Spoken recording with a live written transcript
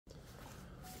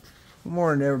Good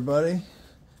morning, everybody.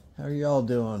 How are y'all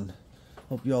doing?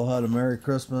 Hope y'all had a Merry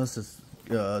Christmas. It's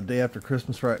day after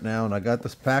Christmas right now, and I got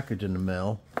this package in the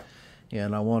mail,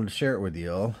 and I wanted to share it with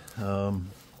y'all.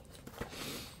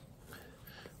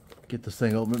 Get this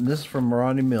thing open. This is from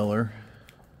Ronnie Miller,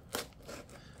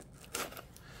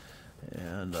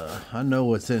 and I know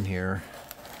what's in here.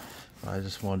 I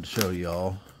just wanted to show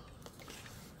y'all.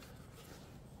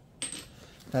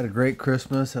 Had a great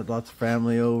Christmas. Had lots of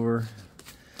family over.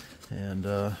 And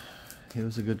it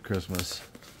was a good Christmas.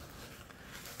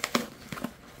 All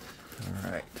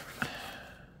right.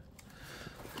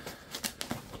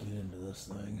 Get into this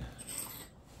thing.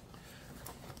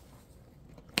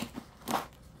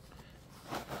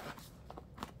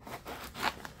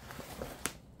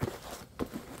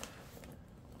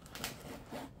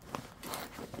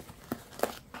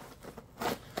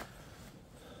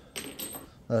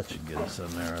 That should get us in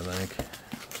there, I think.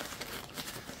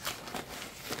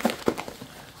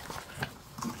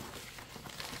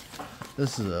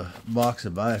 This is a box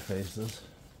of bifaces.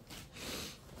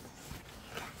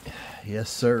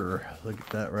 Yes, sir. Look at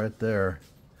that right there.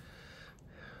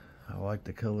 I like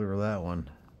the color of that one.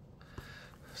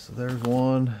 So there's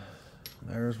one, and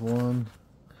there's one.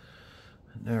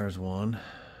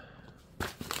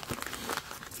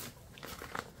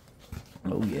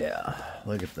 Oh yeah,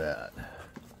 look at that.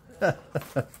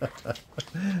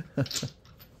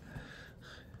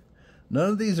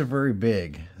 None of these are very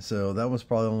big, so that one's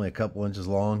probably only a couple inches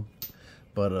long,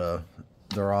 but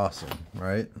they're awesome,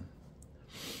 right?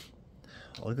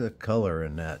 Look at the color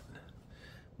in that.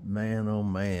 Man, oh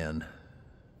man.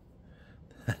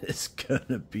 That is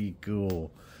gonna be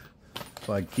cool. If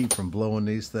I keep from blowing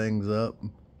these things up.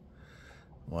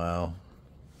 Wow.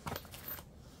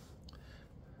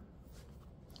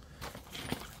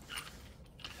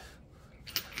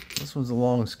 This one's a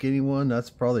long skinny one.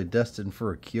 That's probably destined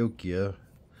for a Kyokia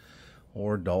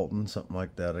or Dalton, something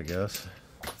like that, I guess.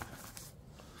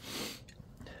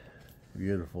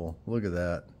 Beautiful. Look at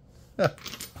that.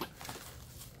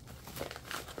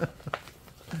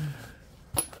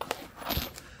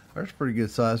 There's a pretty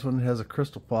good size one. It has a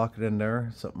crystal pocket in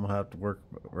there. Something I'll have to work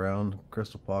around.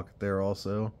 Crystal pocket there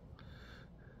also.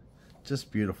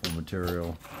 Just beautiful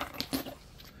material.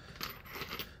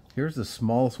 Here's the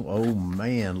smallest one. Oh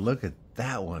man, look at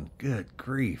that one. Good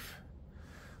grief.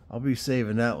 I'll be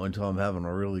saving that one until I'm having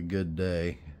a really good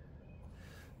day.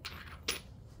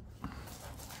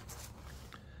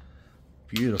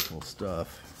 Beautiful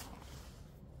stuff.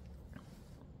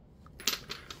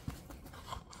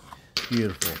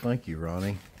 Beautiful. Thank you,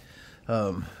 Ronnie.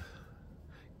 Yeah,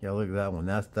 look at that one.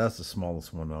 That's the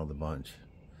smallest one out of the bunch.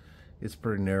 It's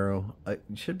pretty narrow.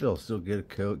 You should be able to still get a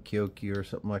Kyoki or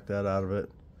something like that out of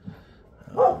it.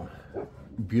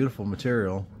 Beautiful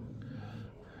material.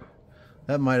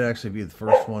 That might actually be the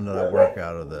first one that I work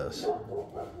out of this.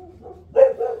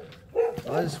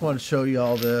 I just want to show you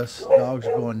all this. Dogs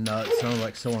are going nuts. Sounds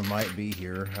like someone might be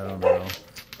here. I don't know.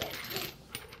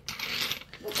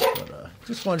 But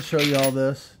just want to show you all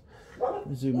this.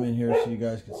 Zoom in here so you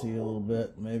guys can see a little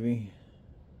bit, maybe.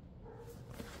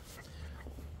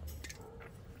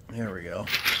 There we go.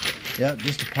 Yep,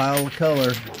 just a pile of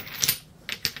color.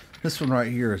 This one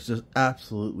right here is just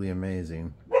absolutely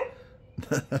amazing.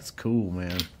 That's cool,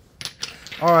 man.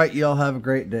 Alright, y'all have a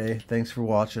great day. Thanks for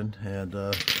watching, and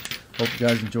hope you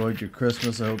guys enjoyed your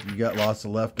Christmas. I hope you got lots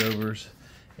of leftovers.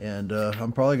 And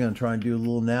I'm probably going to try and do a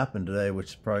little napping today, which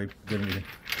is probably going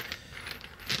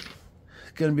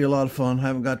to be a lot of fun. I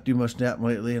haven't got to do much napping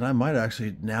lately, and I might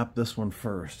actually nap this one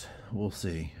first. We'll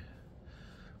see.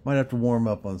 Might have to warm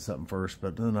up on something first,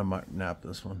 but then I might nap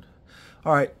this one.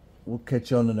 Alright. We'll catch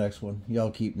you on the next one.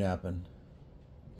 Y'all keep napping.